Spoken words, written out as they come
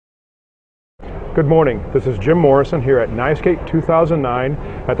Good morning. This is Jim Morrison here at NYSCATE 2009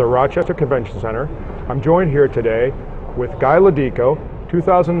 at the Rochester Convention Center. I'm joined here today with Guy Lodico,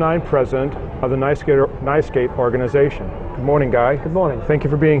 2009 President of the NYSCATE organization. Good morning, Guy. Good morning. Thank you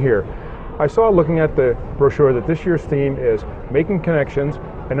for being here. I saw looking at the brochure that this year's theme is making connections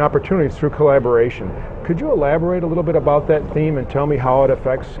and opportunities through collaboration. Could you elaborate a little bit about that theme and tell me how it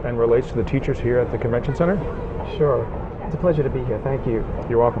affects and relates to the teachers here at the Convention Center? Sure. It's a pleasure to be here. Thank you.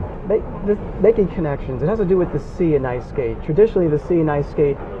 You're welcome. Making connections. It has to do with the C in NYSCATE. Traditionally, the C in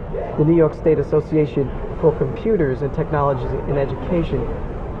NYSCATE, the New York State Association for Computers and Technologies in Education,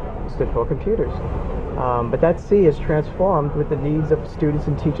 stood for computers. But that C is transformed with the needs of students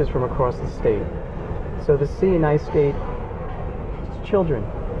and teachers from across the state. So the C in NYSCATE, it's children,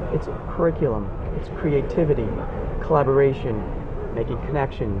 it's curriculum, it's creativity, collaboration, making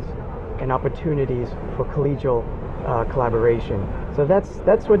connections, and opportunities for collegial collaboration. So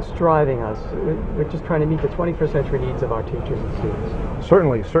that's what's driving us. We're just trying to meet the 21st century needs of our teachers and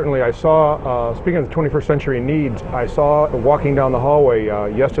students. Certainly. I saw, speaking of the 21st century needs, I saw walking down the hallway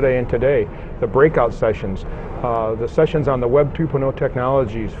yesterday and today, the breakout sessions, the sessions on the Web 2.0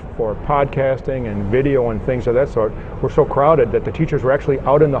 technologies for podcasting and video and things of that sort were so crowded that the teachers were actually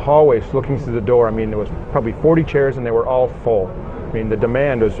out in the hallways looking through the door. I mean, there was probably 40 chairs and they were all full. I mean, the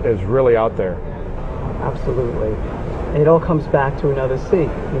demand is really out there. Absolutely. And it all comes back to another C.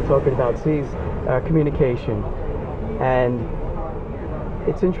 We're talking about C's, communication. And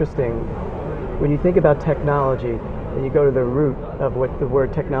it's interesting, when you think about technology, and you go to the root of what the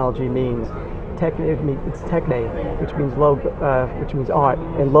word technology means, it's techne, which means art,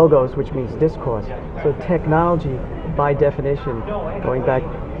 and logos, which means discourse. So technology, by definition, going back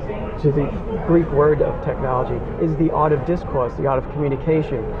to the Greek word of technology, is the art of discourse, the art of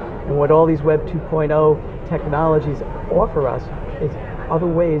communication. And what all these Web 2.0 technologies offer us is other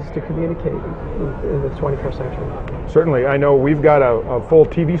ways to communicate in the 21st century. Certainly. I know we've got a full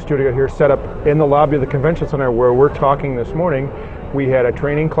TV studio here set up in the lobby of the Convention Center where we're talking this morning. We had a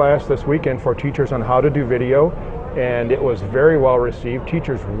training class this weekend for teachers on how to do video, and it was very well received.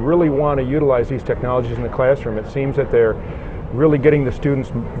 Teachers really want to utilize these technologies in the classroom. It seems that they're really getting the students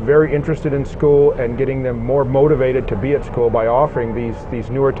very interested in school and getting them more motivated to be at school by offering these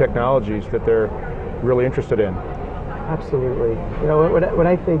newer technologies that they're really interested in. Absolutely. You know, when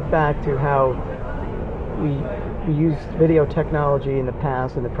I think back to how we used video technology in the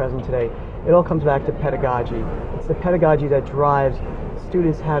past and the present today, it all comes back to pedagogy. It's the pedagogy that drives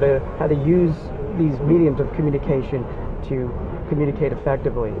students how to use these mediums of communication to communicate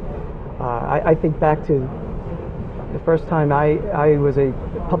effectively. I think back to the first time I was a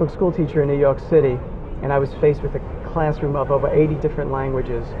public school teacher in New York City, and I was faced with a classroom of over 80 different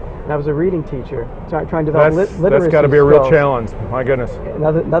languages. And I was a reading teacher, trying to develop literacy. That's got to be a real challenge. My goodness.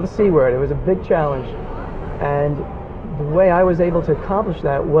 Another C word. It was a big challenge. And the way I was able to accomplish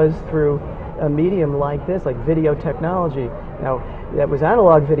that was through a medium like this, like video technology. Now, that was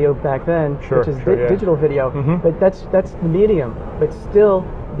analog video back then, which is digital video, but that's the medium. But still,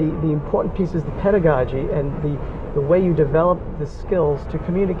 the important piece is the pedagogy and the way you develop the skills to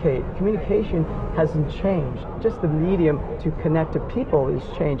communicate. Communication hasn't changed. Just the medium to connect to people is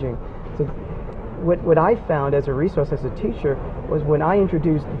changing. So what I found as a resource as a teacher was when I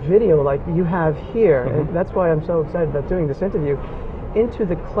introduced video like you have here, and that's why I'm so excited about doing this interview, into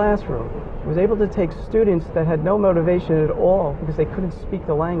the classroom. I was able to take students that had no motivation at all because they couldn't speak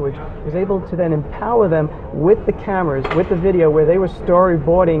the language. I was able to then empower them with the cameras, with the video, where they were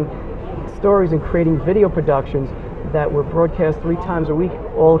storyboarding stories and creating video productions that were broadcast 3 times a week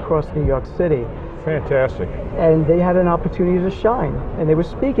all across New York City. Fantastic. And they had an opportunity to shine. And they were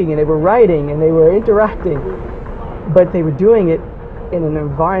speaking, and they were writing, and they were interacting. But they were doing it in an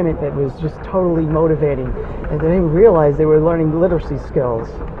environment that was just totally motivating. And they didn't realize they were learning literacy skills.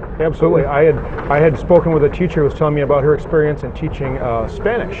 Absolutely. I had spoken with a teacher who was telling me about her experience in teaching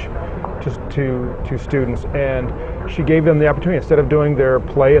Spanish to students, and she gave them the opportunity, instead of doing their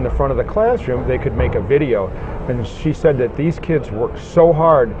play in the front of the classroom, they could make a video. And she said that these kids worked so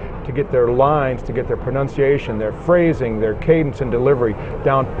hard to get their lines, to get their pronunciation, their phrasing, their cadence and delivery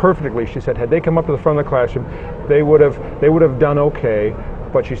down perfectly. She said had they come up to the front of the classroom, they would have done okay.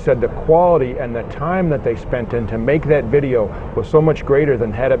 But she said the quality and the time that they spent in to make that video was so much greater than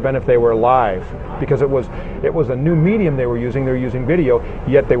had it been if they were live, because it was a new medium they were using. They were using video,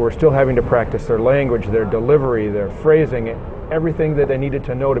 yet they were still having to practice their language, their delivery, their phrasing, everything that they needed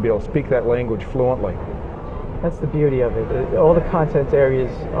to know to be able to speak that language fluently. That's the beauty of it. All the content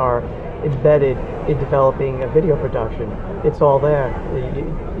areas are embedded in developing a video production. It's all there.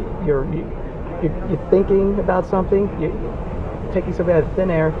 You're thinking about something. taking something out of thin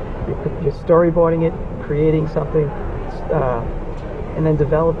air, you're storyboarding it, creating something, and then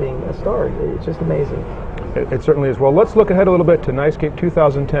developing a story. It's just amazing. It certainly is. Well, let's look ahead a little bit to NYSCATE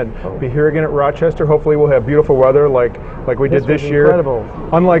 2010. Be here again at Rochester. Hopefully we'll have beautiful weather like we did this year. Incredible.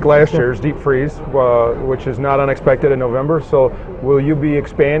 Unlike last year's deep freeze, which is not unexpected in November. So will you be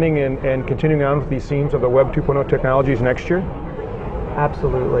expanding and continuing on with these themes of the Web 2.0 technologies next year?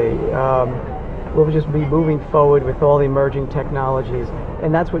 Absolutely. We'll just be moving forward with all the emerging technologies,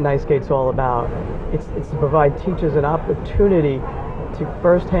 and that's what NYSCATE's all about. It's to provide teachers an opportunity to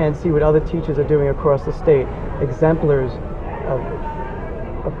firsthand see what other teachers are doing across the state, exemplars of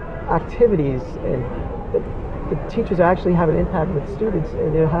activities, and the teachers actually have an impact with students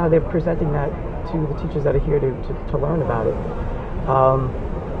and how they're presenting that to the teachers that are here to learn about it.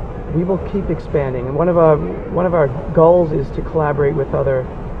 We will keep expanding, and one of our goals is to collaborate with other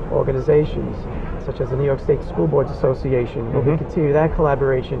organizations, such as the New York State School Boards Association. We'll continue that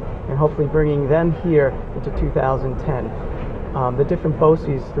collaboration and hopefully bringing them here into 2010. The different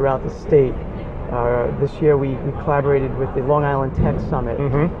BOCES throughout the state. This year we collaborated with the Long Island Tech Summit,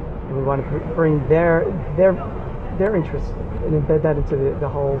 and we want to bring their interests and embed that into the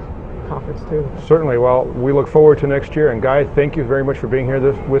whole conference too. Certainly. Well, we look forward to next year. And Guy, thank you very much for being here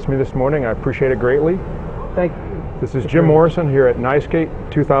with me this morning. I appreciate it greatly. Thank you. This is Jim Morrison here at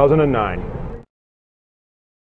NYSCATE 2009.